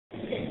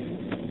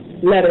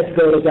Let us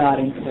go to God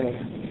in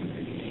prayer.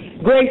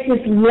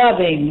 Gracious,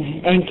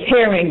 loving, and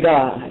caring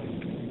God,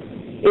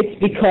 it's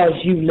because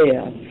you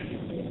live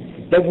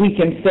that we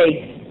can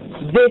face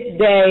this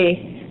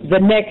day, the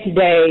next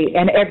day,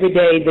 and every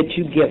day that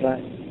you give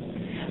us.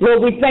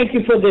 Lord, we thank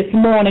you for this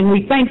morning.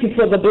 We thank you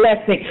for the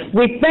blessing.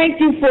 We thank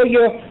you for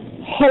your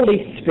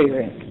Holy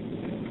Spirit.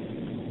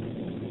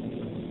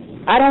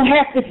 I don't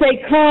have to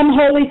say, come,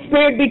 Holy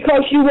Spirit,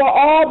 because you were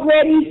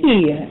already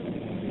here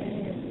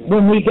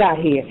when we got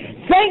here.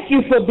 Thank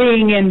you for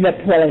being in the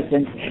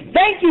presence.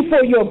 Thank you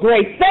for your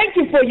grace. Thank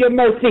you for your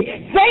mercy.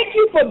 Thank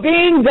you for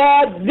being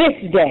God this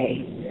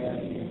day.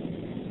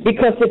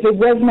 Because if it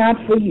was not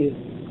for you,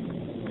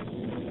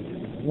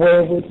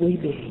 where would we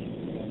be?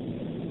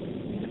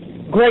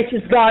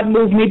 Gracious God,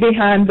 move me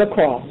behind the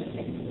cross.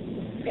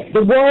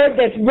 The word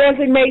that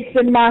resonates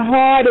in my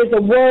heart is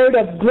a word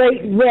of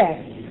great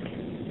rest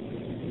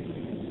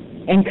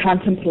and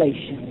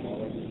contemplation.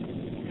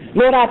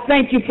 Lord, I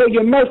thank you for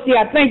your mercy.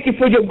 I thank you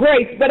for your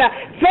grace. But I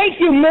thank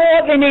you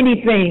more than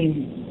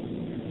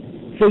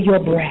anything for your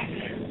breath.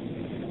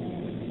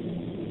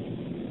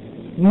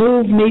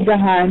 Move me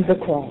behind the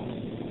cross.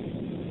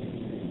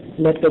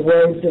 Let the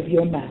words of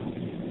your mouth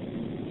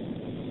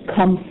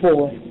come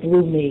forth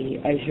through me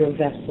as your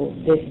vessel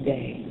this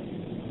day.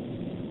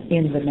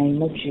 In the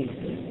name of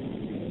Jesus.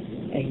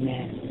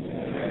 Amen.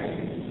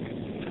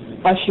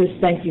 Ushers,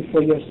 thank you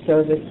for your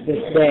service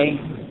this day.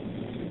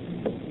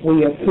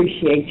 We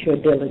appreciate your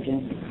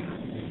diligence.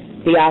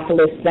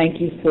 Theophilus, thank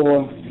you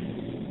for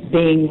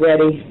being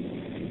ready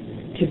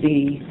to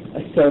be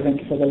a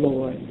servant for the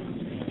Lord.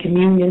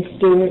 Communion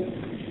stewards,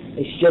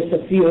 it's just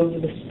a few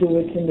of the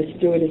stewards and the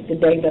stewardess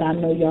today, but I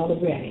know y'all are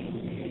ready.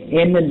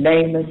 In the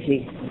name of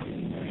Jesus.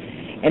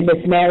 And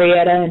Miss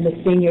Marietta and the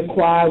senior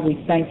choir, we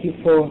thank you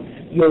for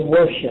your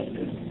worship.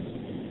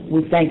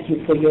 We thank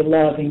you for your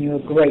love and your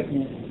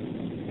greatness.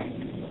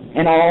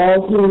 And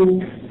all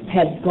who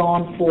have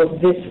gone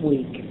forth this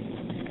week,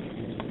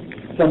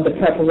 from the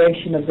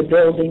preparation of the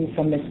building,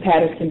 from Ms.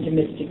 Patterson to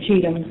Mr.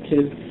 Cheatham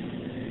to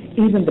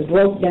even the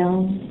broke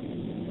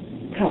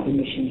down copy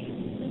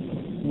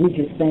machine. We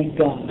just thank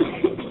God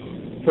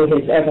for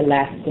his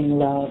everlasting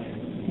love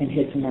and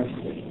his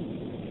mercy.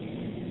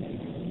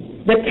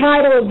 The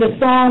title of the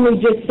song we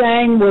just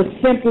sang was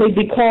simply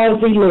Because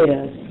He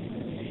Lives.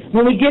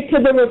 When we get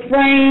to the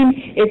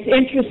refrain, it's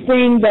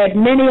interesting that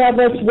many of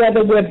us,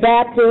 whether we're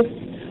Baptist,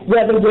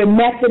 whether we're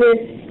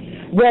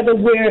Methodist, whether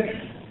we're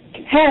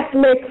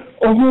Catholic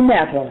or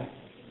whomever,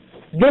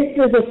 this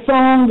is a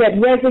song that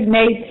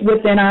resonates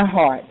within our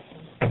hearts.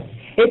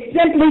 It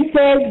simply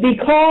says,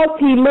 because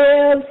he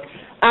lives,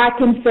 I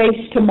can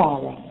face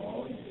tomorrow.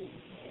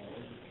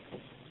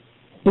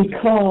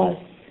 Because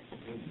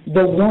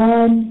the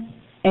one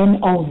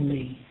and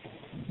only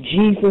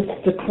Jesus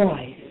the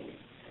Christ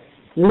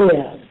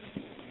lives.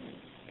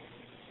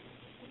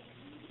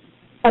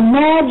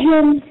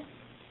 Imagine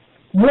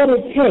what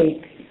it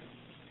takes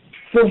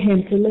for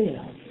him to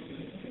live.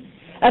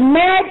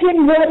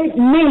 Imagine what it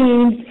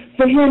means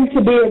for him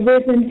to be a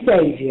risen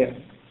Savior.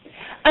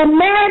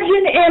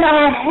 Imagine in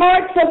our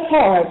hearts of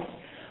hearts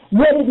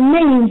what it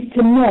means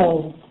to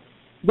know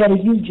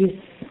that you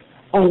just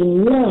are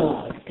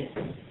loved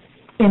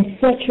in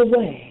such a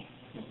way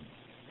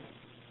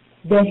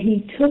that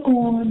he took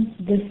on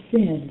the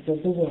sins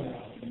of the world,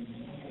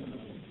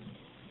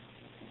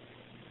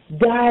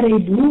 died a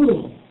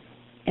brutal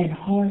and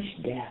harsh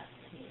death,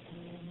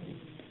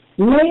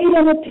 laid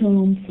in a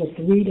tomb for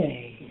 3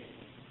 days,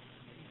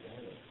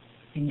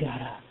 and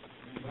got up.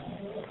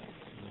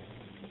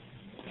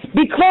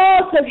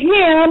 Because of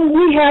him,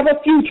 we have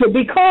a future.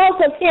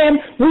 Because of him,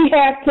 we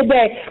have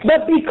today.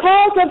 But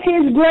because of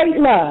his great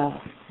love,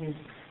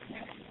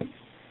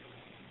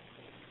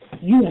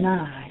 you and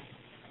I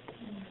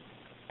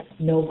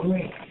know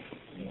grace.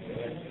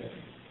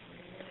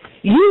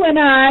 You and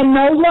I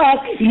know love.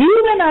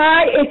 You and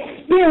I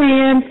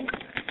experience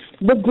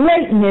the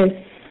greatness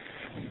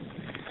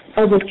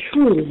of a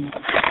true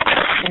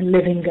and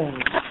living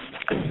God.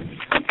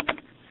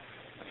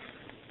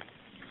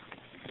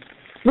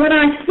 When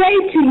I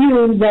say to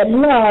you that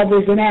love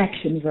is an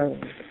action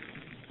verb,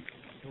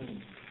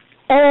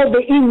 all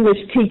the English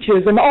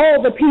teachers and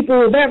all the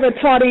people who've ever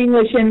taught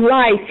English in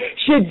life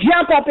should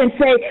jump up and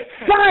say,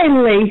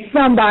 finally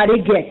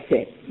somebody gets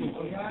it.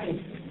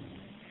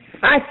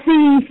 I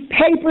see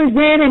papers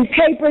in and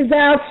papers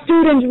out,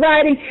 students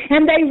writing,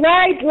 and they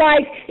write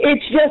like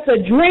it's just a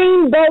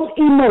dreamboat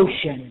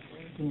emotion.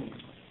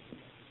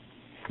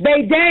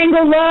 They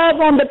dangle love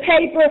on the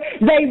paper.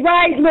 They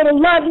write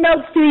little love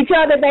notes to each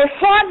other. They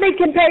hardly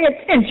can pay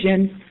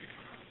attention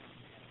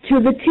to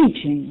the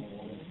teaching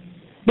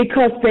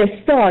because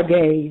they're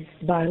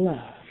stargazed by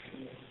love.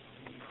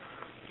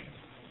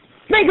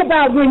 Think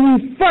about when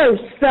you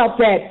first felt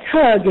that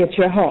tug at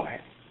your heart.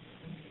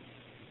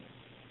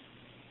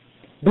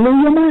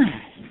 Blew your mind.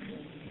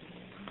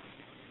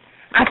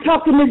 I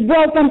talk to Miss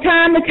Bro from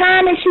time to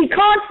time, and she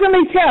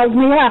constantly tells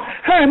me how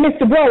her and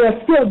Mr. Bro are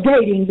still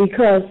dating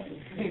because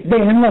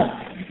they're in love.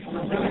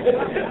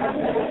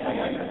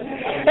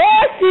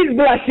 Oh, she's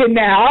blushing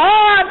now.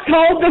 Oh, I've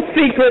told the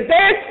secret.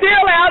 They're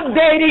still out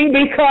dating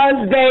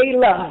because they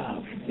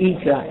love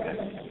each other.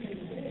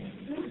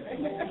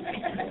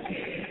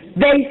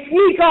 They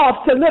sneak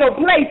off to little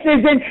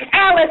places, and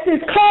Alice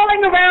is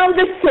calling around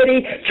the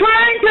city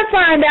trying to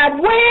find out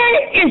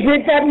where is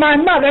it that my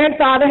mother and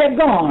father have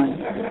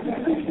gone.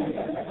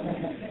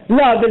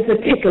 Love is a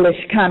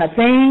ticklish kind of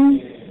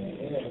thing.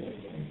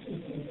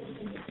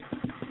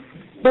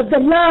 But the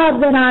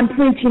love that I'm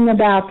preaching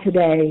about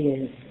today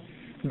is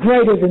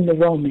greater than the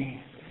romance.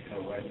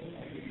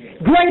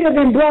 Greater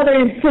than brother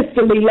and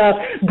sisterly love.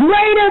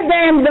 Greater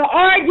than the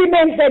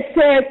argument that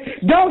says,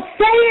 don't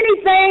say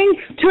anything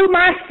to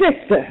my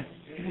sister.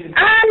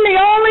 I'm the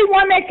only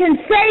one that can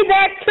say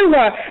that to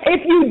her.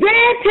 If you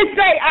dare to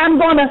say, I'm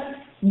going to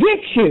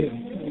get you.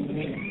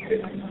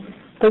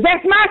 Because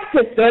that's my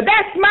sister,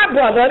 that's my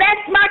brother,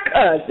 that's my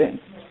cousin.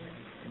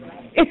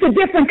 It's a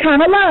different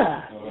kind of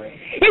love.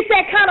 It's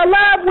that kind of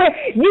love where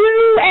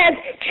you as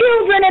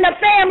children in a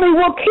family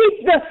will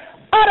keep the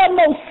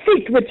uttermost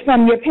secrets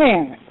from your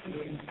parents.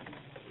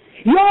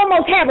 You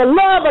almost have a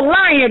love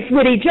alliance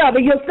with each other.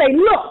 You'll say,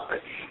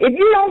 look, if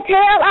you don't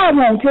tell, I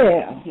won't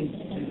tell.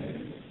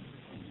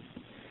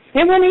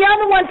 And when the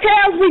other one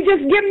tells, we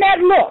just give them that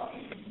look.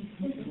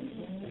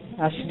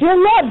 I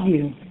still love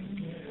you,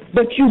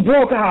 but you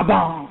broke our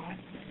bond.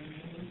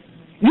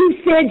 You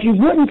said you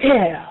wouldn't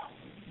tell.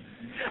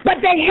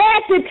 But they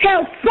had to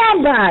tell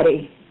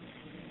somebody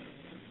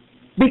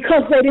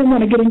because they didn't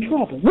want to get in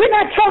trouble. We're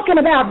not talking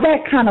about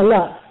that kind of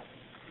love.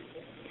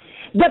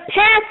 The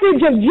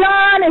passage of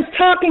John is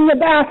talking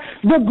about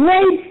the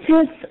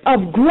greatest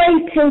of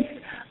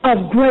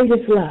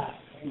greatest love.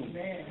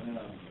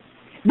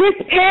 This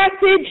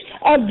passage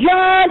of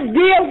John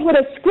deals with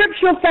a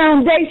scriptural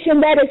foundation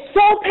that is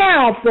so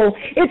powerful,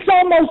 it's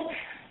almost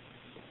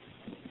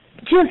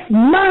just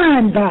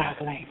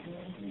mind-boggling.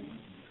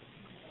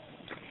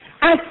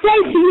 I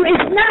say to you,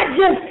 it's not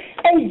just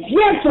a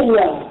gentle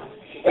love.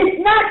 It's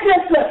not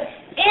just an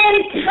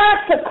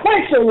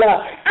inconsequential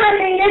love. I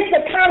mean, it's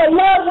the kind of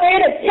love where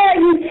it'll tell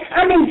you,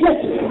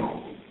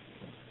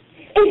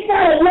 it's not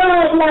a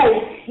love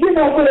like,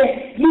 where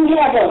you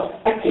have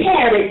a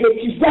carrot that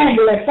you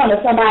dangle in front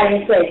of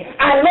somebody and say,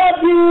 I love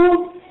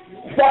you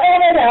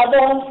forever and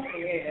ever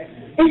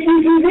if you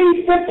do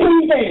these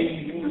 15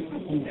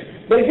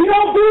 things. But if you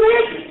don't do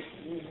this,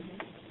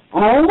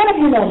 I don't love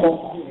you no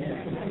more.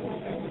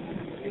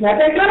 Not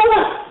that kind of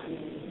love.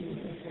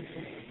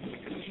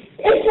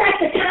 It's not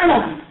the kind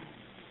of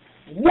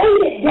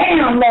weighted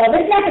down love.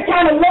 It's not the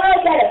kind of love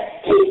that'll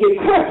keep you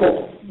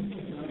crippled.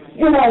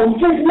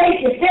 Just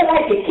make you feel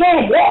like you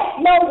can't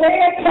walk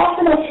nowhere, talk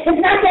to no.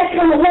 It's not that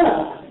kind of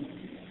love.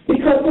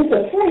 Because it's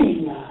a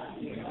freeing love.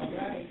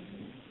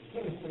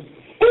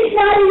 It's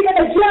not even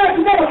a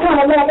judgmental kind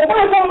of love. If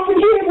I walk in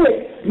here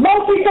with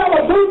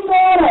multicolored boots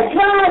on a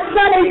dry,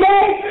 sunny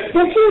day,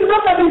 if you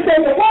look up and say,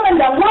 the woman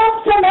that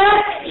walks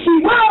tonight,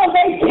 she's on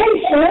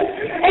vacation,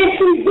 and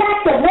she's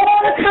got the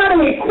wrong kind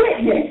of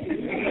equipment.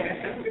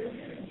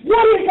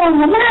 What is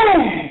on her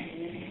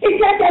mind? It's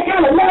not that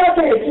kind of love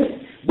that it just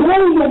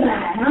blows your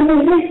mind. It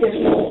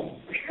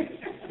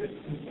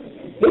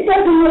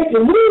doesn't make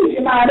you lose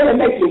your mind. It'll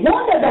make you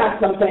wonder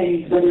about some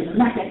things, but it's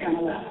not that kind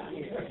of love.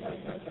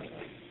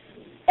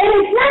 And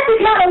it's not the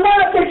kind of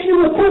love that you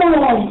would put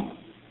on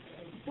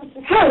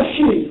house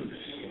shoes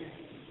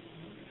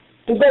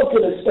to go to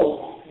the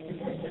store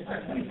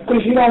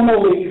because you don't know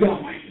where you're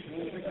going.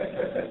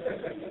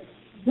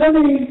 It'll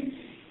make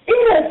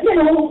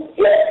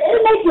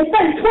you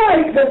think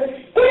twice, but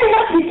it'll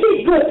help you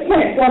keep good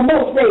sense on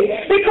most days.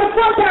 Because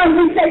sometimes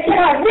we say, can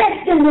I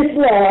rest in this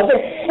love?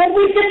 And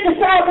we just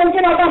decide, I'm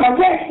going to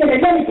rest in it,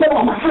 let me put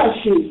on my house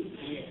shoes.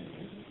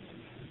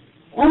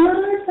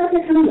 It's not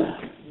that kind of love.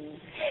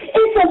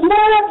 It's a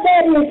love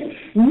that is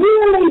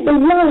really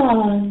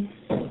beyond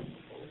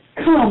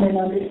common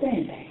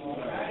understanding.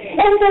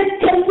 And the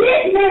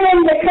commitment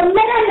and the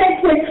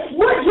commandments and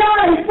what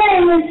John is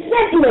saying is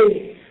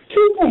simply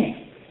two things.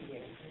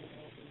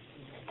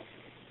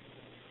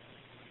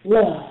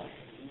 Love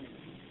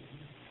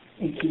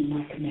and keep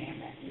my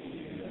commandments.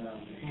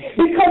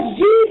 Because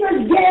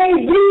Jesus gave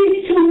these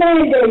two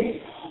mandates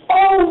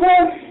over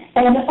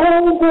and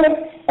over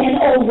and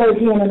over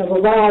again in a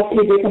variety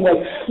of different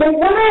ways. But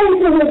why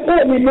is it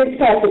important in this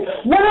passage?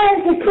 Why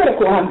is it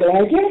critical? I'm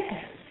glad you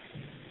asked.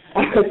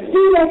 I could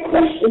see that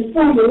question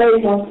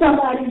formulated on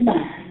somebody's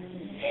mind.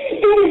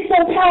 It is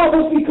so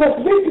powerful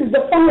because this is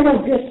the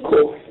final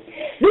discourse.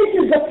 This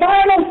is the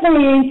final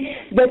thing,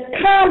 the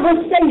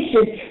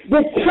conversation,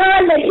 the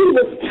time that he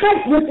was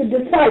tight with the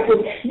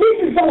disciples.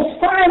 This is those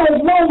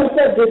final moments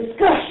of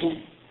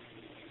discussion.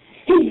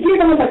 He's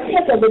giving them a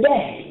tip of the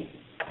day.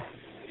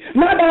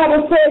 My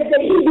Bible says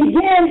that he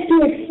begins to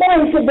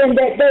explain to them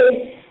that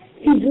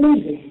he's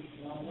leaving.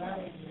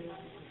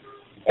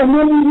 And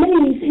when he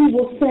leaves, he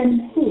will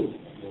send who?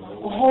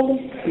 The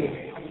Holy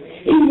Spirit.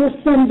 He will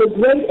send the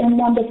great and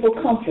wonderful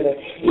Comforter.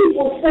 He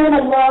will send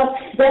a love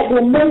that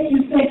will make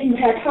you think you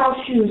have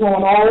house shoes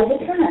on all the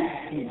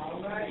time.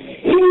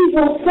 He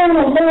will send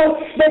a love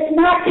that's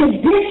not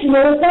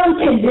conditional, it's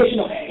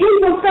unconditional. He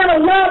will send a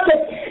love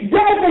that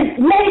doesn't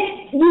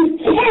make you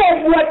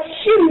care what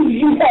shoes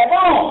you have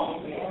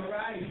on.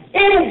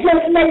 It'll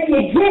just make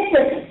you get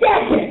to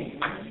stepping.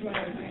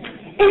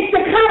 It's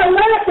the kind of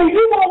love that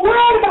you won't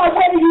worry about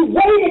whether you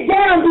weigh it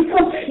down,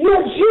 because your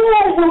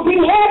joy will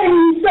be having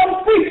you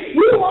so free.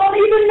 You won't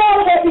even know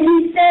whether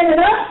you're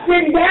standing up,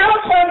 sitting down,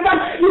 turning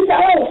around. You say,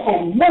 oh,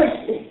 have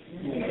mercy.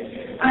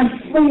 I'm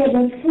freer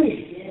than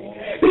free.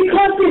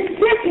 Because it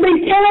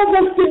simply tells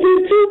us to do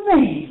two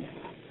things.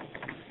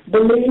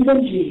 Believe in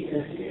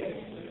Jesus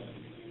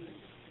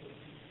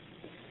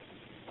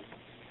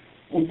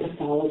and to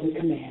follow the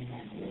commandments.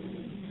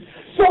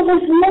 So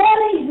this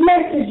morning's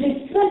message is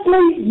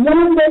simply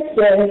one that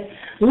says,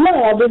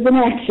 love is an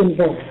action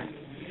verb.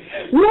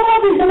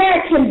 Love is an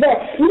action verb.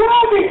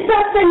 Love is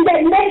something that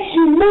makes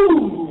you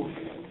move.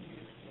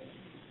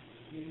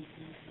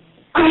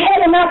 I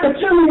had an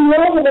opportunity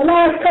over the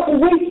last couple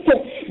of weeks to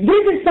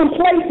visit some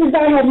places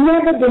I have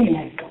never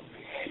been,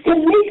 to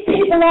meet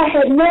people I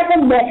had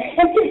never met,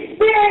 and to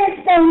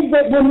experience things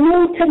that were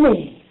new to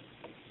me.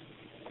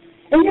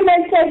 And you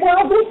may say,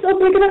 well, we're so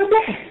big about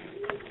that.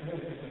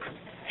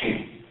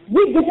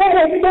 We get that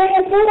every day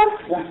in Port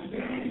Arthur.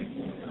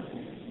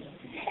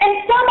 And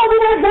some of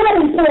it I've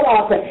done in Port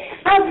Arthur.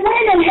 I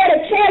went and had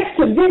a chance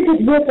to visit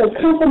with a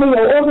company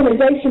or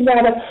organization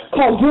rather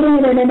called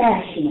Gideon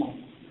International.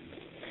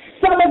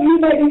 Some of you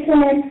may be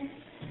saying,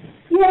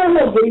 yeah, I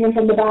know Gideon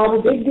from the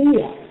Bible, big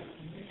deal.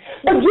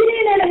 But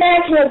Gideon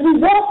International, as we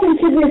walked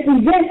into this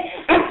event,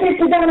 I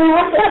said to them,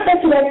 I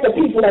bet you that's the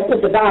people that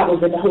put the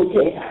Bibles in the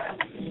hotel.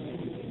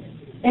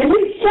 And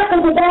we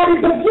chuckled about it,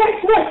 but guess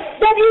what?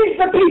 That is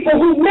the people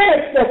who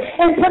minister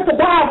and put the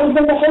Bibles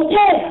in the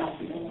hotel.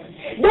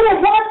 There is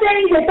one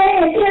thing that they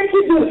intend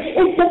to do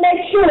is to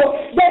make sure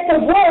that the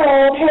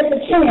world has a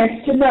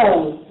chance to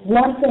know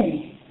one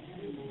thing.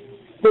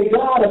 That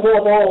God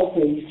above all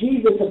things,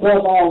 Jesus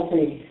above all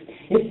things,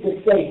 is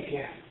the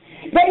Savior.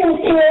 They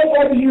don't care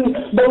whether you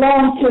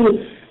belong to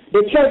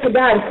the Church of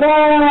God in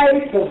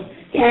Christ, or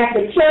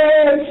Catholic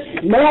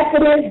Church,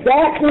 Methodist,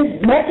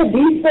 Baptist,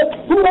 Methodist,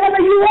 whoever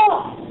you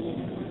are.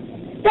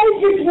 They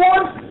just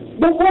want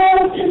the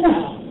world to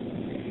know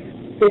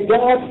that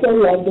God so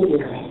loved the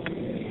world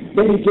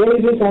that He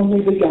gave His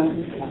only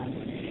begotten Son.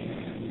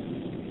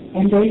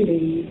 And they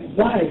leave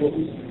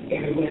Bibles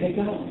everywhere they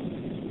go.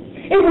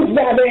 It was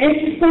rather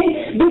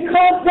interesting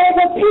because there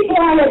were people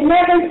I had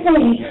never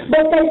seen,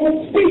 but they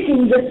were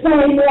speaking the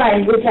same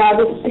language I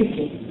was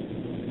speaking.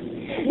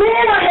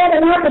 Then I had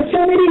an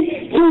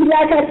opportunity to,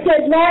 like I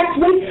said last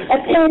week,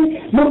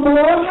 attend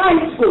Memorial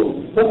High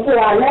School before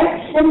I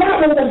left. And that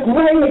was a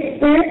great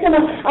experience, and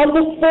I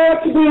look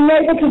forward to being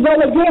able to go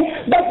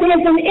again. But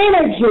there's an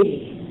energy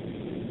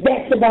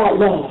that's about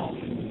love.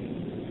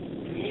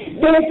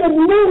 There's a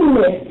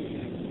newness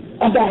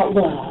about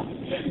love.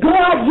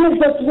 God gives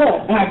us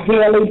what? Our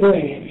daily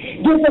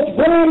bread. Gives us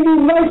brand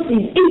new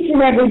mercies each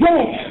and every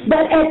day.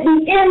 But at the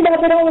end of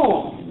it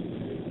all,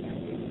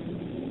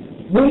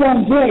 we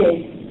don't get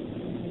it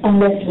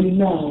unless we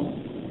know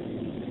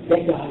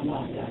that God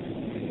loves us.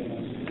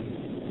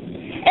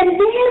 And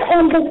then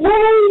on the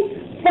way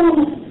from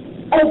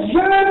a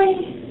journey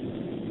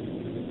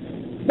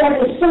that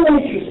was so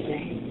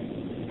interesting,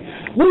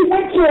 we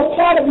went to a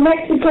part of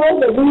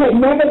Mexico that we had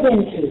never been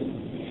to.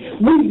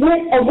 We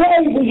went a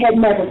way we had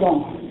never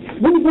gone.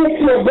 We went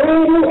to a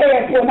brand new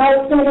airport, and I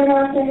was standing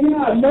around saying,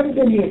 I've never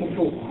been here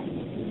before.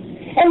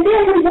 And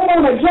then we went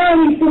on a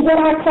journey through what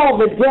I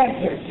call the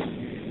desert.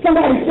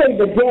 Somebody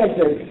say the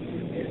desert.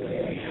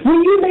 When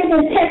you live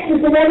in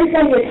Texas and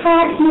everything is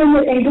hot,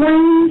 humid, and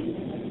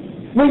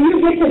green, when you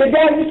get to the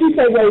desert, you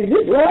say, well, is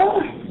this dry?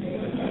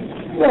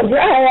 Well,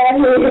 dry out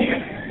here.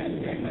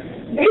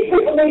 These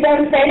people need to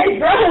understand it's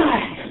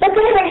dry. But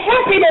they were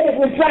happy that it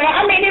was dry.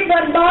 I mean, it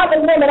wasn't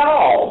bothering them at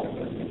all.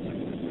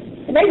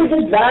 And they were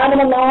just driving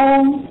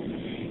along.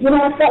 You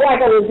know, I felt like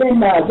I was in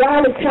the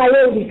Wile E.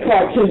 Coyote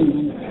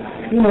cartoon.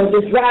 You know,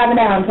 just driving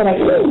out and like,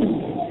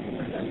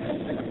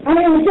 I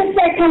mean, it was just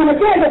that kind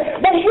of thing.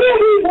 But here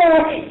we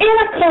were in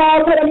a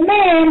car with a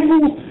man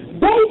who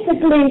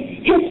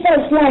basically, his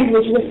first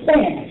language was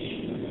Spanish.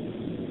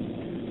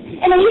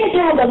 And here's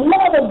how the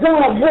love of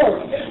God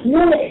works.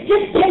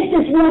 Just take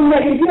this one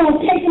message. You don't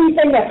take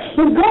anything else.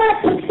 When God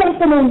puts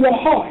something in your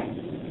heart,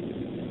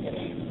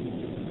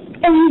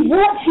 and He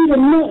wants you to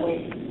know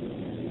it,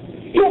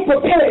 He'll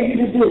prepare you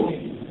to do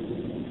it.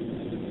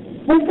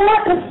 When God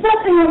puts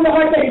something in your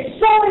heart that is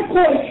so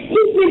important,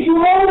 He gives you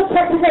all the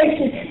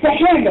preparation to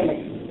handle it.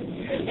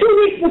 2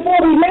 weeks before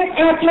we left,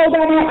 I told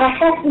Diana I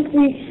have to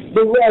see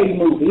the Ray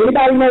movie.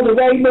 Anybody know the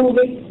Ray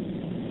movie?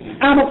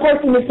 I'm a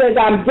person that says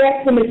I'm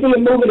destined to see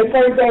a movie the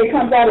first day it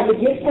comes out. If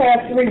it gets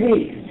past 3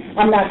 weeks,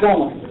 I'm not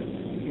going.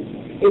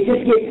 It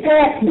just gets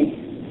past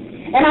me.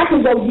 And I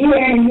can go year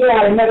in and year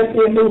out and never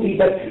see a movie,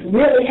 but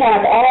really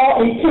have all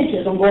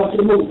intentions on going to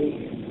the movie.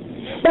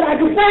 But I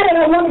decided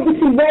I wanted to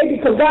see Ray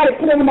because God had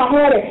put it in my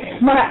heart.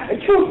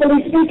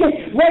 Truthfully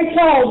speaking, Ray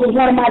Charles was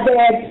one of my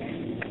dad's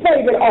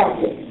favorite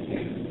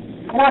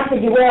artists. And I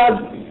figured, well,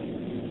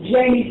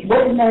 Jamie,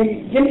 what's his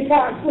name? Jimmy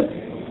Fox.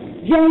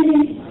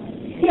 Jamie,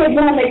 he had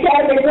won the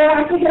Academy Award.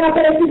 I figured I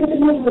better see what the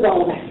movie was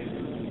all about.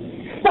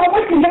 So I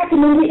went to got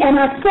the movie and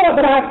I saw it,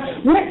 but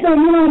I went to,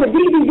 on the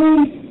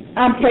DVD.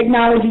 I'm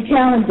technology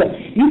challenged, but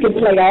you can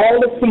play all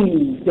the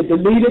scenes, the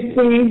deleted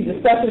scenes, the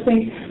special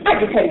scenes.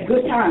 I just had a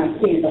good time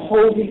seeing the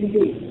whole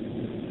DVD.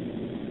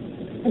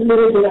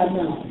 Little did I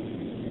know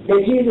that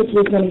Jesus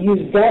was going to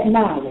use that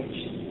knowledge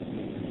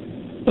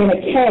in a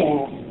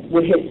cab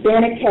with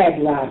Hispanic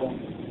cab driver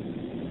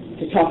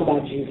to talk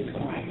about Jesus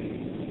Christ.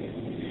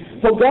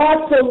 For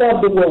God so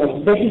loved the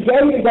world that he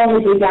gave his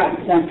only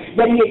begotten Son,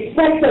 that he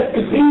expects us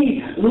to be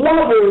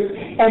lovers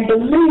and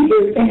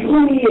believers in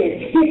who he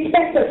is. He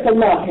expects us to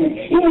love him.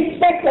 He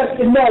expects us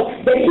to know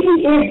that he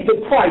is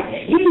the Christ.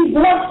 He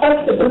wants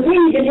us to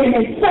believe in him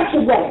in such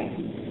a way.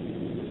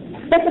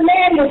 But the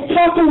man was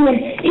talking and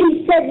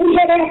he said we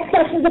had asked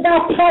questions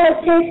about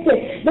politics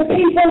and the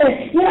people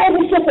and, it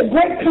was just a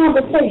great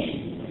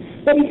conversation.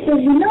 But he said,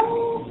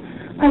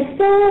 I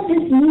saw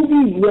this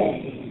movie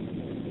Red.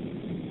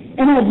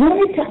 And I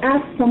wanted to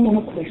ask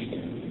someone a question.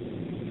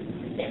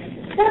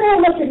 And they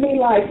looked at me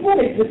like,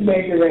 what is this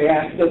man going to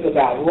ask us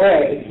about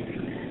Red?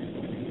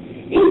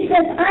 He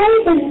says,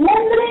 I've been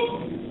wondering,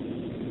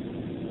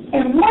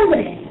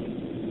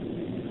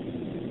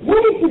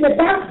 what is it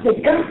about the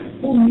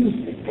gospel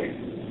music?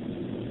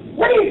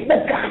 What is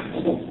the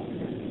gospel?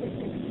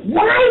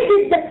 Why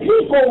did the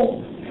people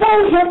throw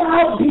him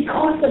out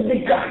because of the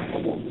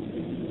gospel?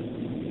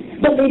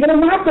 Believe it or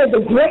not, there's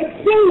a great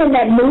scene in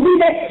that movie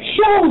that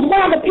shows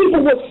why the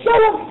people were so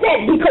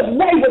upset because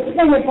Ray was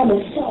singing from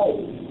his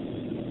soul.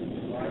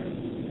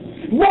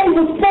 Ray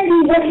was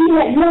singing what he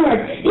had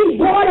learned. He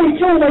brought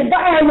into an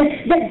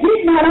environment that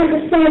did not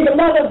understand the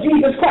love of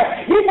Jesus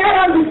Christ. Did not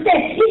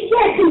understand.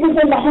 Yes, he was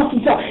in the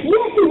honky tonk.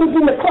 Yes, he was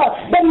in the club.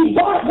 But he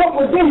bought what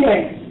was in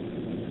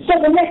him.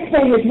 So the next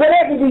thing is,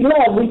 whatever we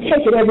love, we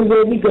take it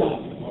everywhere we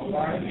go.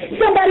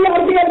 Somebody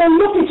ought to be able to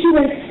look at you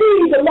and see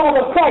the love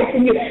of Christ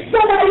in you.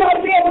 Somebody ought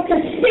to be able to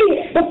see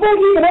it before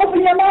you even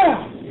open your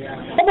mouth.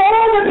 Of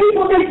all the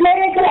people this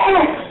man could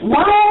ask,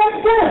 why on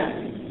earth?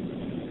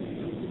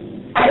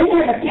 I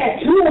didn't have a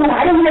tattoo on.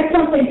 I didn't have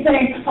something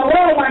saying,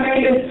 hello, my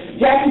name is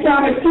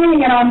Jacqui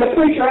King and I'm the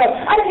preacher of.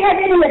 I didn't have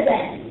any of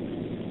that.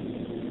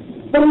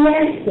 But he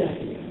asked us.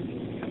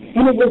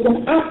 And it was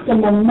an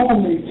optimum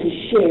moment to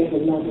share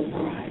the love of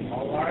Christ.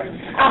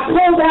 I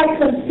pulled out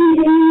some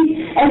CDs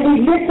and we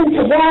listened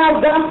to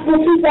Wild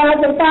Gospel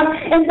 2005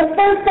 and the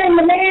first thing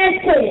the man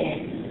said,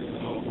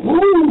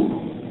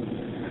 ooh,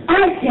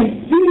 I can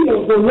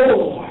feel the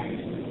Lord.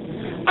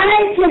 I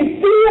can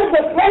feel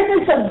the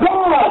presence of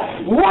God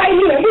right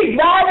here. He's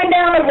driving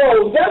down the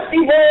road,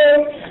 Dusty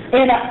Road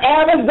in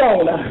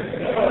Arizona.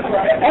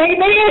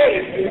 Amen.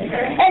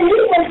 And he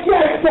was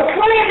just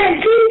proclaiming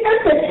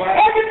Jesus and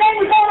everything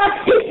was going on.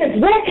 He says,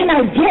 where can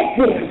I get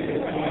this?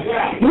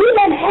 We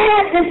don't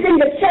have this in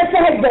the church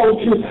I go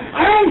to.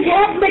 I'm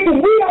Catholic and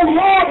we don't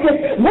have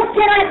this. What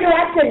can I do?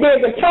 I said,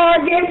 there's a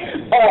Target,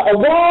 a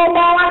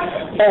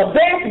Walmart, a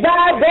Best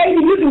Buy,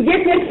 baby. You can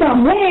get this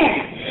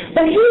somewhere.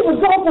 But he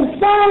was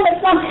open song or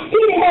something. He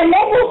didn't have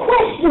no more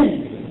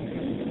questions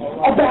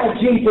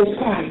about Jesus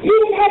Christ. He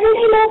didn't have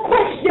any more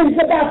questions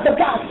about the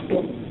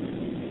gospel.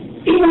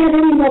 He didn't have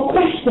any more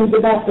questions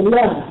about the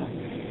love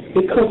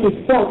because he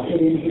felt it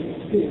in his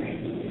spirit.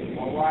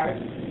 All right.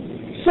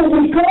 So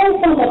we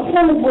go from a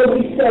point where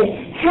we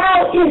say,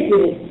 how is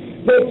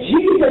it that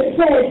Jesus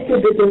says to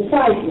the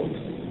disciples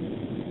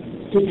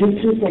to do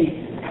two things?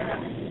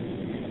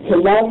 To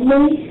love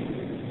me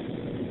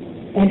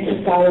and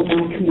to follow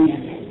my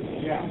commandments.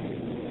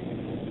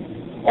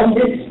 On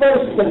this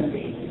first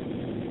Sunday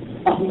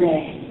of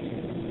May,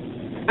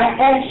 I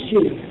asked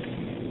you,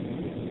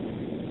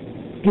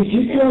 did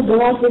you tell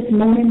God this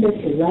morning that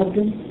you loved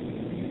him?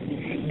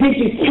 Did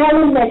you tell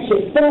him that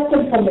you felt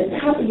him from the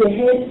top of your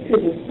head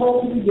to the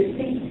soles of your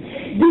feet?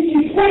 Did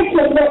you say to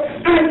him, look,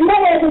 I know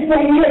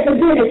everything hasn't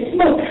been as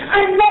smooth.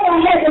 I know I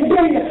haven't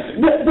been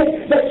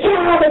the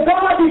child of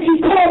God that you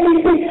called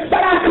me to be,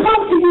 but I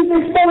come to you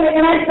this morning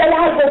and I say,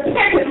 I've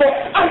repented, Lord.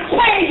 I've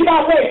changed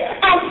my way.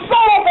 I've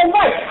solved the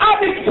life.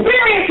 I've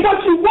experienced what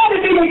you wanted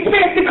me to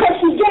experience because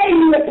you gave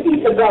me the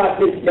peace of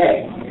God this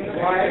day.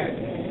 Right.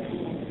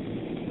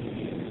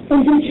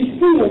 And did you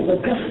feel the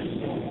gospel?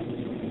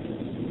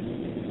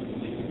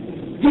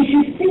 Did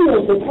you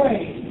feel the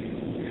praise?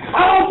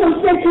 I also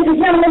said to the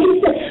gentleman,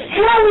 he said,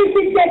 how is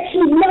it that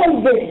you know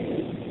this?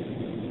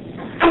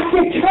 I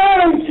said,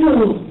 turn to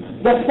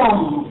the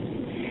Psalms.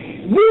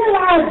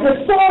 Realize the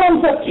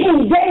songs of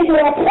King David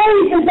are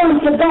praises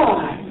unto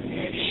God.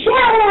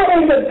 Shout out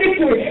in the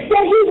victory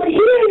that he would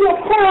hear your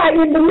cry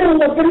in the middle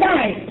of the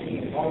night.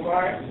 All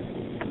right.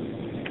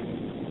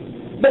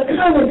 The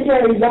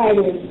commentary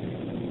writers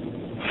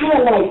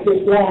highlight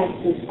this last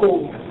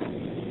discourse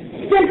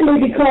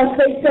simply because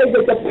they say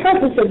that the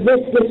purpose of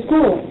this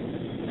discourse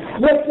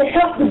was to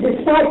help the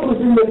disciples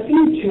in the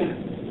future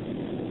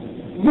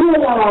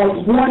realize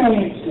one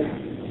answer.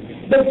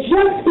 That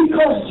just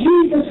because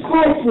Jesus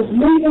Christ was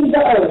leaving the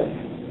earth,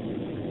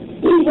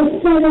 he was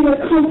sending a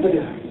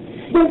comforter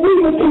that we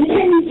would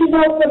continue to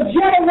know from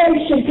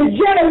generation to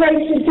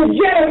generation to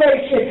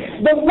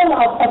generation the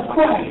love of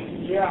Christ.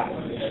 Yeah.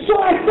 So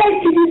I say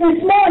to you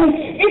this morning,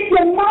 if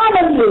your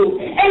mama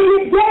knew, and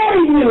your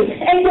daddy knew,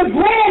 and your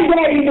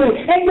granddaddy knew,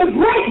 and your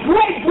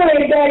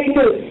great-great-granddaddy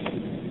knew,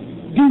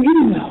 do you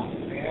know?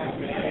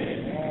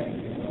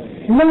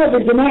 Love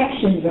is an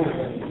action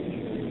verb.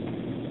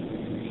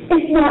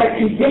 It's not a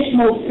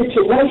conditional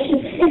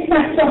situation. It's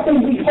not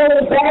something we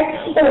hold back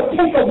or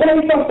take away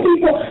from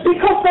people,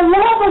 because the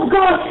love of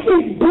God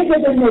is bigger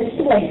than this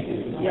place.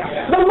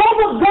 The love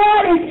of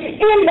God is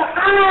in the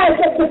eyes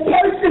of the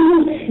person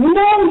who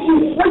knows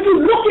you. When you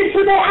look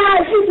into their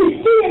eyes, you can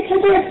see into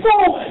their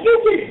soul. You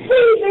can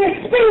see their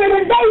spirit,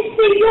 and they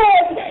see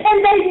yours, and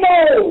they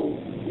know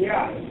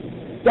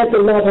that the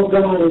love of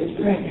God is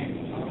present.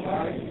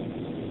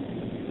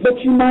 But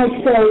you might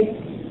say,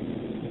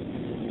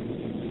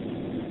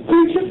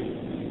 preacher,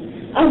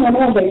 I went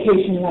on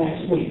vacation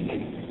last week,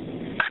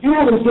 and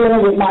I was dealing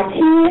with my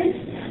kids,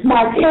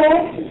 my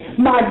cats,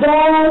 my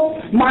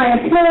dog, my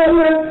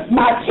employer,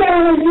 my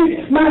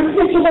challenges, my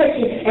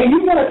situation, and you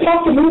want to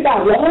talk to me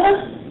about love?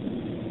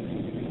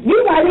 You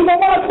might even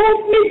want to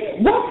quote me,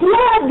 what's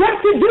love got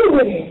to do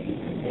with it?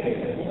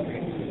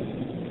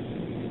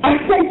 I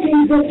say to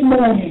you this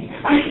morning,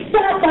 I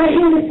stop by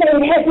here to say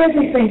it has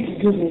everything to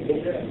do with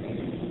it.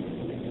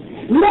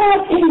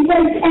 Love can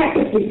erase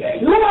apathy.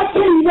 Love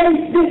can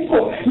erase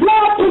discord.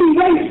 Love can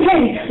erase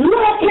pain.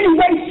 Love can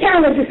erase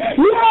challenges.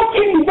 Love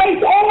can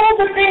erase all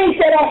the things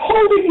that are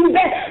holding you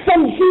back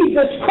from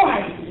Jesus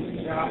Christ.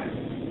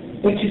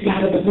 But you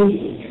got to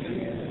believe.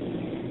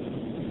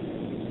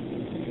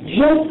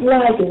 Just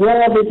like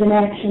love is an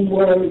action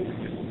word,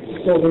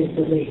 so is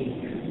believe.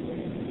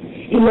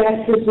 He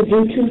asks us to do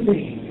two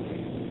things: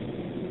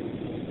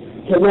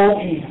 to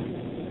love Him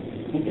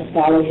and to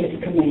follow His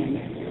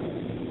commandments.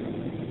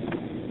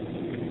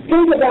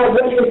 Think about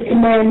what His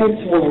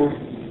commandments were.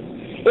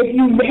 If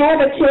you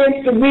have a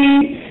chance to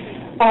read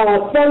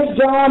 1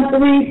 John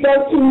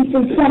 3:13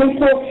 through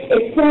 24,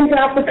 it sends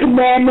out the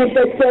commandment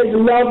that says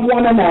love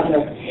one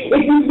another.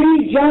 If you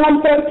read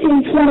John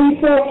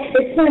 13:24,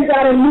 it sends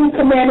out a new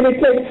commandment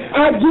that says,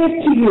 I give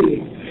to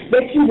you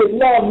that you would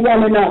love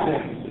one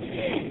another.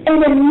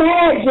 And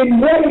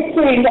imagine what it's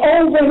saying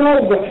over and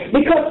over,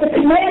 because the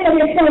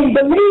commandment is saying,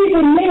 believe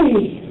in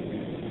me,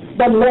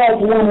 but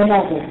love one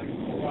another.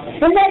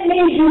 And that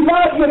means you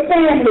love your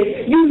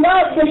family, you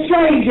love the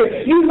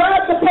stranger, you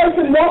love the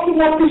person walking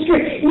up the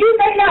street. You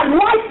may not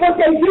like what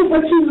they do,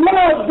 but you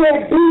love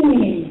their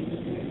being.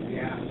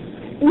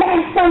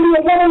 Last Sunday,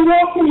 a woman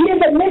walked in here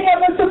that many of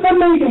us are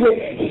familiar with.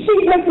 She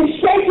went to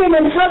shaking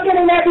and hugging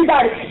and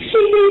everybody. She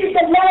needed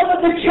the love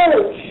of the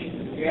church.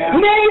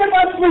 Many of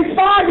us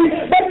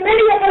responded, but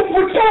many of us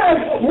were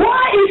challenged.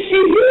 Why is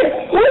she here?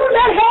 Who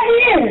let her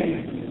in?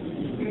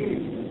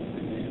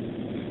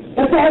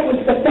 But that was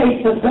the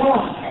face of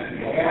God.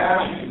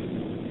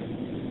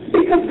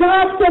 Because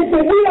God says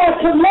that we are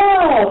to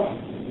love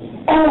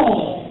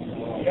all.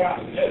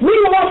 We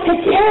are to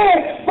care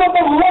for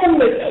the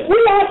homeless. We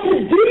are to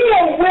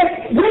deal with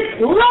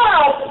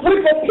love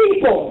with the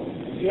people.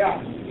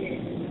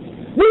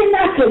 We're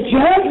not to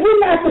judge.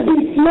 We're not to be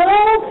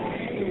small.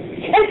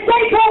 And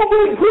say, God,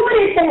 we're good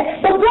at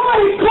that. But God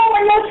is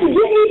calling us to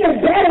get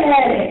even better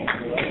at it.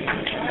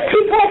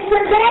 Because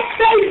when that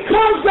faith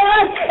comes to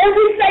us and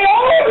we say,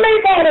 only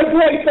by the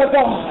grace of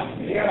God,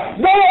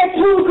 there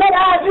too could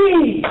I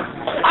be.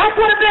 I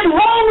could have been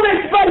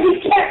homeless, but He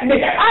kept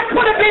me. I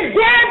could have been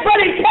dead, but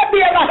He kept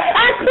me alive.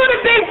 I could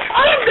have been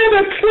under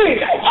the tree,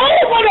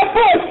 over the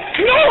bush,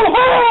 no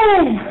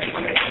home.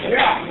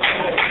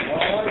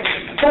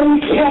 But He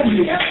kept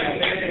me.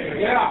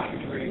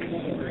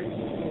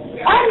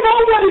 I know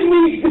what it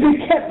means to be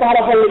kept by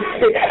the Holy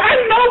Spirit. I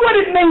know what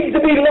it means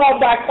to be loved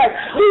by Christ.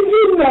 Do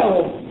you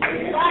know?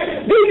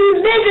 Do you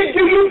live it?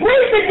 Do you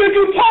breathe it? Do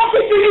you talk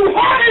it? Do you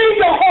have it in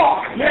your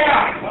heart?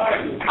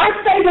 I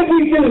say that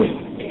we do.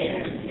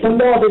 The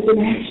love is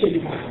an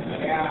action.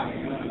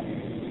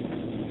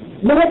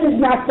 Love is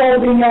not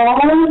folding your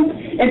arms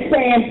and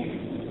saying,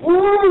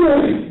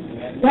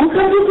 don't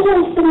come too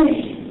close to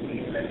me.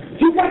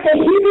 You got the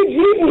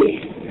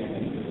heebie-jeebies.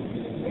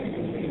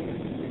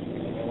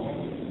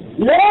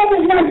 Love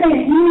is not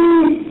saying,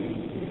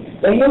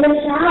 they need a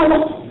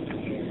shower.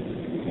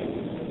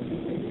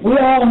 We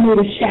all need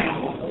a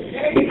shower.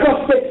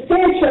 Because the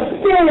stench of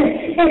sin,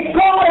 if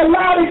God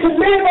allowed it to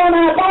live on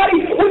our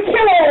bodies, would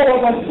kill all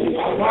of us.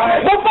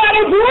 But by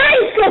the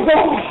grace of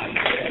God,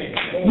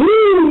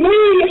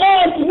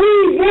 us,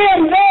 them,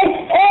 they,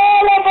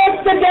 all of us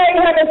today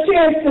have a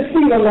chance to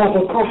see the love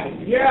of Christ.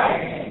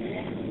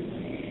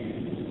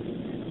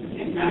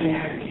 It's not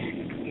arrogant.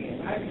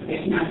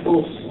 It's not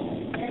boastful.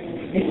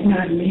 It's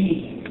not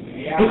mean.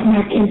 It's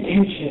not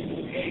contentious.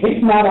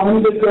 It's not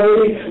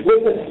undergirded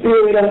with a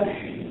spirit of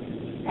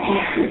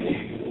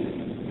arrogance.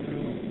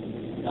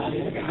 Love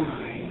is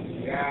kind.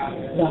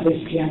 Love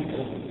is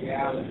gentle.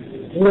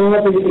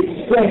 Love is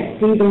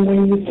expressed even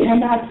when you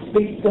cannot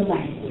speak the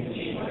language.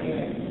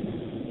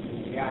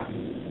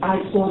 I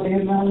saw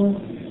their love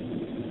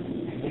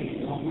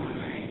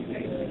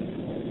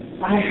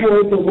I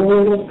heard the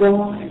word of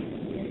God,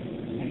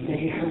 and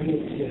they heard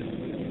it too.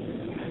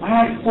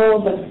 I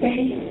saw the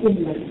face in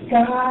the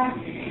sky,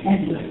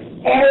 and the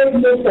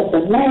aridness of the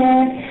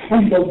land,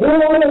 and the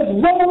waters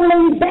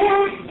rolling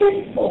back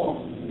and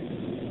forth.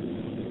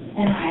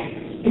 And I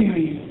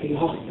experienced the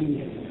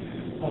awesomeness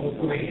of a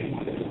great and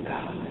wonderful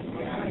God.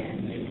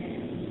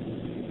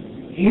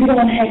 You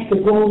don't have to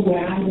go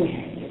where I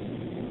went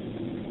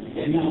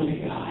to know that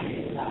God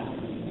is love.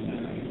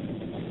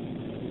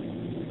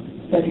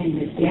 But in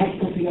the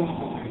depth of your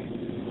heart,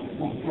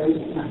 on First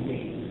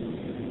Sunday,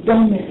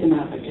 don't miss an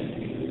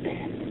opportunity to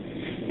repent.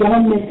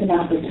 Don't miss an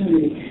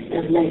opportunity to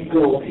let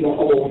go of your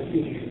old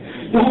fears.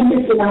 Don't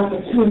miss an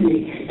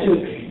opportunity to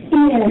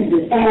end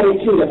the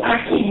attitude of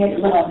I can't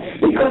love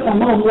because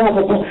I'm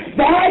unlovable.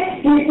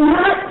 That is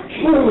not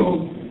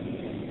true.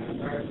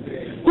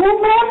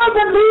 Whoever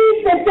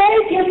believes that they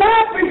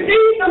cannot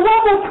receive the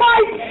love of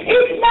Christ,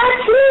 it's not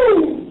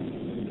true.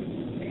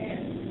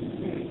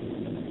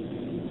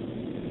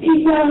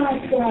 He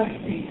died for our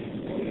sins.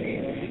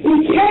 He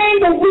came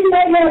that we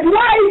may have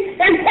life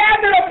and have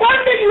it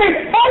abundantly.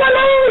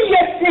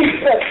 Hallelujah,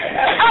 Jesus.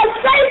 I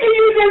say to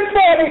you this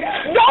morning,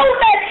 don't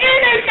let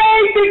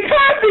anything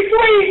become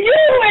between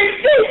you and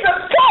Jesus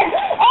Christ.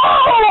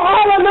 Oh,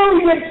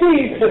 hallelujah,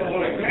 Jesus.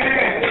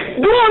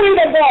 Glory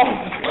to God.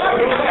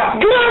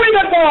 Glory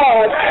to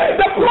God.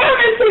 The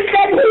promises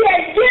that he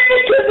had given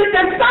to the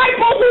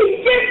disciples,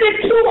 he gives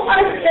it to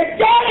us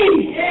today.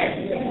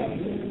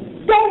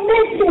 Don't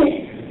miss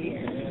it.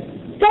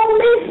 Don't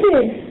miss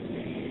it.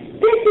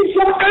 This is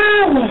your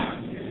hour.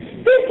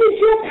 This is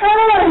your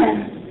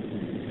time.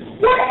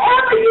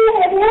 Whatever you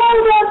have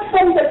held up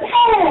from the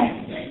past,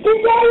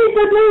 today is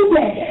a new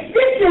day.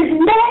 This is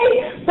May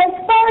the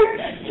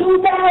 1st,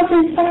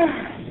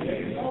 2005.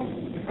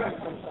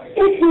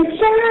 If your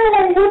child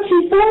and what you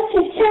thought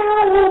your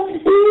child ought to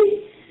be,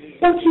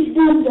 but she's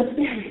doing the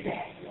very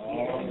best.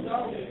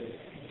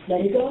 Let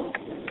it go.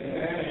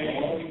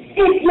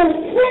 If your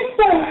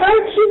sister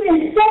hurt you and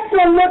stepped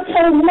on your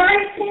toe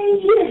 19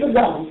 years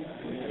ago,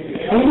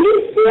 and you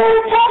still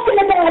talking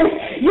about it,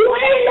 you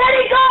ain't let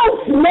it go.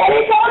 Let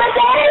it go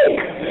today.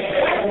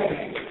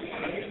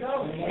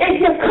 If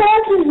your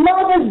cousin's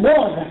mother's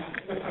brother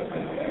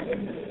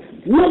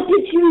looked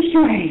at you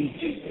strange,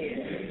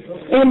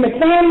 and the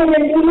family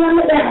didn't do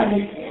nothing about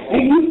it,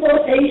 and you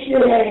thought they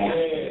should have,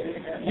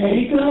 let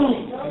it go.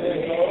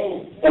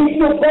 If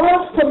your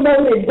boss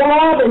promoted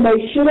Bob and they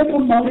should have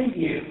promoted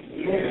you,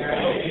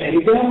 let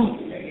it go.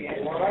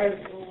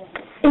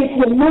 If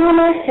your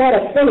mama had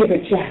a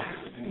favorite child,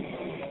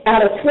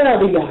 out of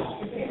 12 of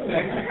y'all,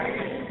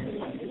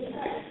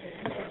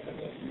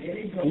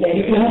 let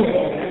it go.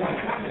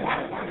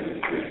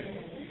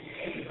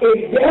 If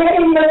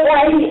daddy looked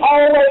like he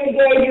always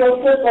gave your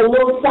sister a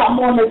little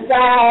something on the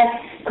side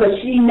because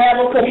she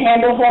never could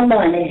handle her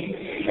money,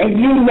 and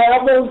you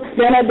never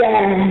spent a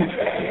dime,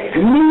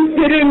 you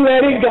didn't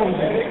let it go.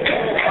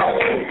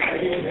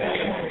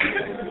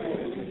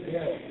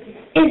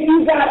 If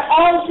you got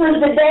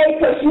ulcers today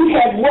because you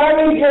have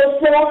worried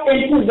yourself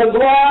into the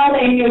ground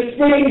and you're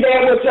sitting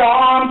there with your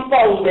arms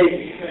folded,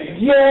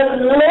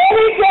 just let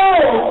it go.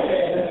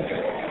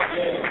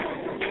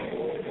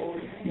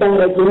 By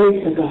the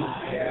grace of God,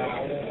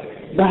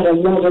 by the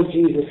love of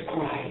Jesus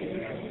Christ,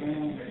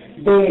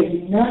 there is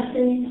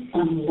nothing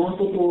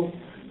unlovable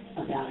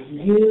about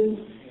you,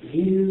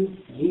 me,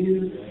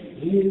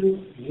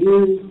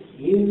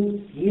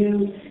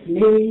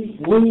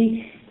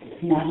 we.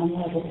 It's not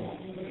unlovable.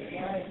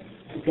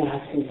 God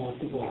so loved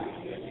the world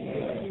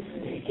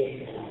that he gave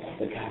his only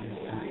begotten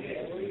Son.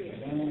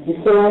 And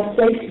so I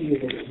say to you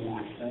this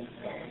morning,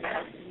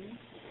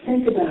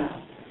 think about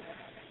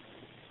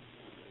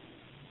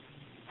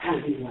how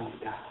you love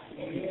God.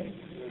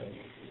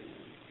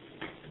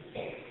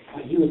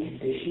 Are you a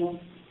conditional?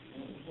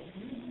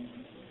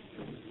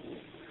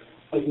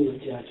 Are you a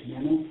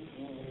judgmental?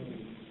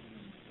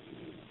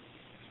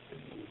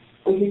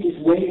 Or you just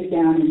weighted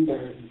down and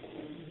burdened?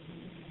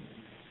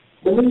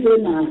 Believe it or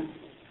not,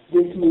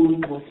 this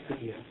morning was for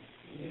you.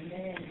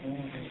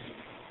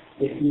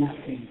 There's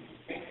nothing.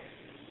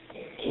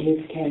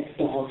 Kids, cats,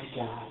 dogs,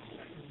 jobs,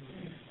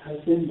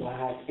 husband,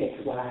 wives,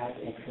 ex-wives,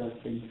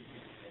 ex-husbands,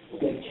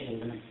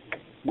 stepchildren,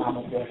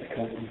 mama, brother,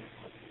 cousin,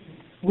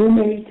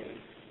 roommates,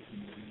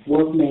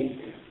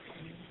 workmates,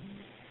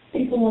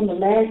 people on the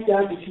last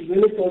job that you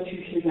really thought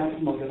you should have got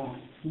promoted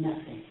on.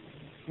 Nothing.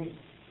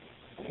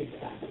 Can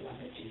stop the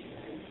love of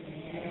Jesus.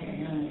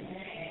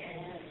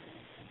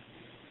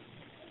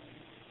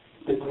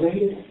 The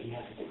greatest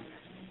gift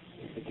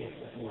is the gift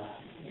of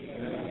love.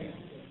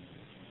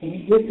 And he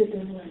gives it to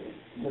us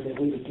so that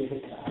we would give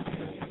it to others.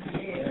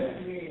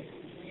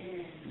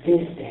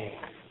 This day,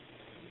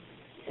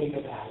 think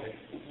about it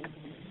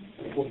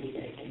before you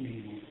take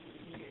communion.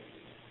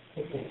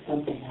 Is there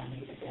something I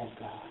need to tell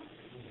God?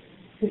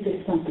 Is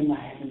there something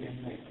I haven't been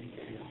listening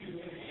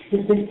to?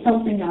 Is there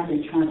something I've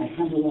been trying to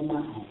handle on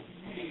my own?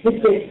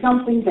 Is there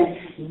something that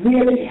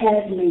really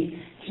has me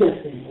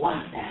just in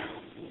lockdown?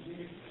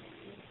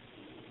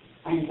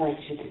 I invite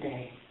you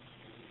today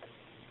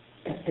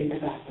to think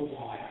about the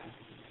water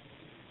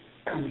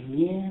coming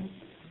in,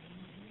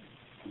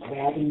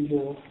 grabbing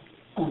your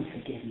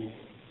unforgiveness,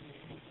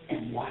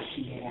 and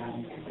washing it out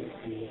into the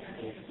sea of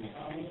forgiveness.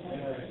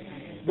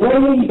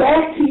 Bringing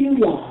back to you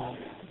love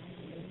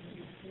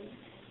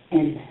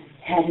and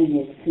having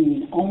it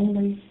seen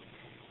only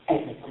as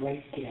a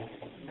great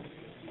gift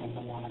from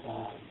the one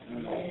above.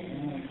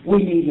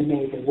 We neither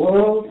made the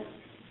world,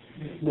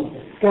 nor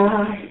the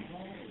sky,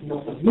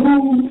 nor the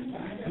moon,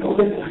 nor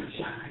the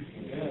sunshine.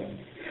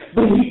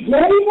 But he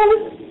gave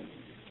us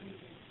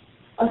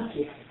a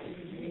gift.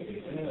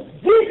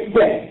 This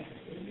day,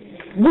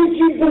 would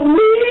you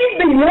believe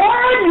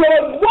beyond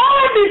your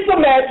wildest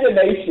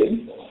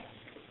imagination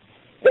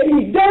that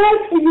he does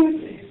for you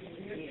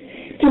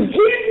to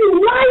give you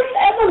life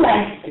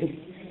everlasting?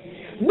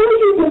 Will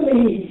you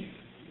believe?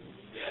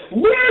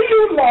 Will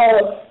you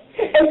love?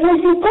 And will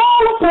you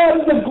call upon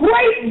the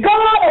great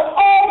God of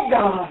all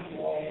gods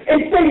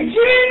and say,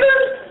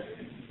 Jesus,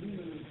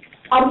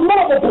 I'm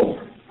lovable.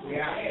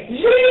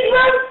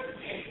 Jesus,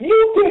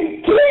 you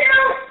can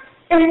kill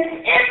and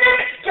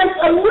just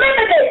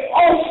eliminate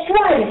all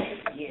strife.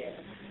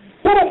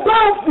 But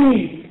about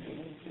me,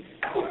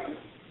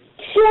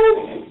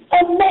 just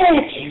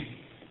imagine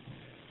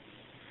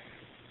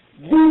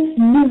this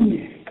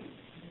newness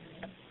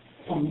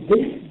from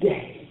this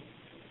day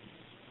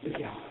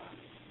beyond.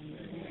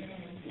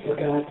 For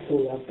God so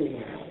loved the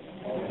world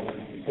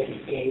that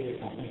he gave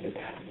his only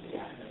begotten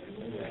Son.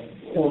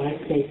 So I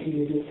say to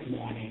you this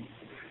morning,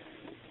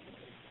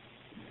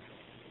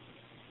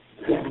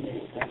 don't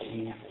miss the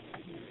chance.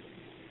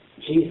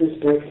 Jesus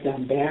breaks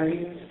down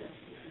barriers,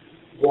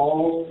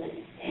 walls,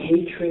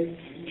 hatred,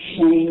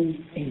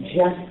 shame,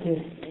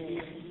 injustice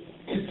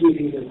to give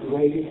you the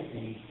greatest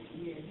thing,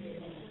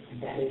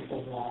 and that is the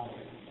love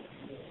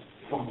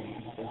from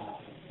him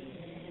above.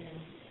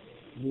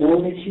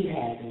 Know that you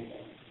have it.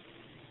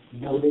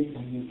 Know that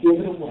when you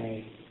give it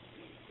away,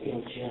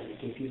 he'll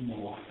just give you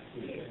more.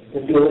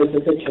 The doors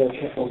of the church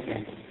are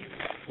open.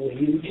 Will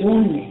you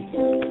join me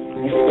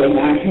and sing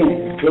our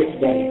hymn this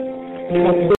day?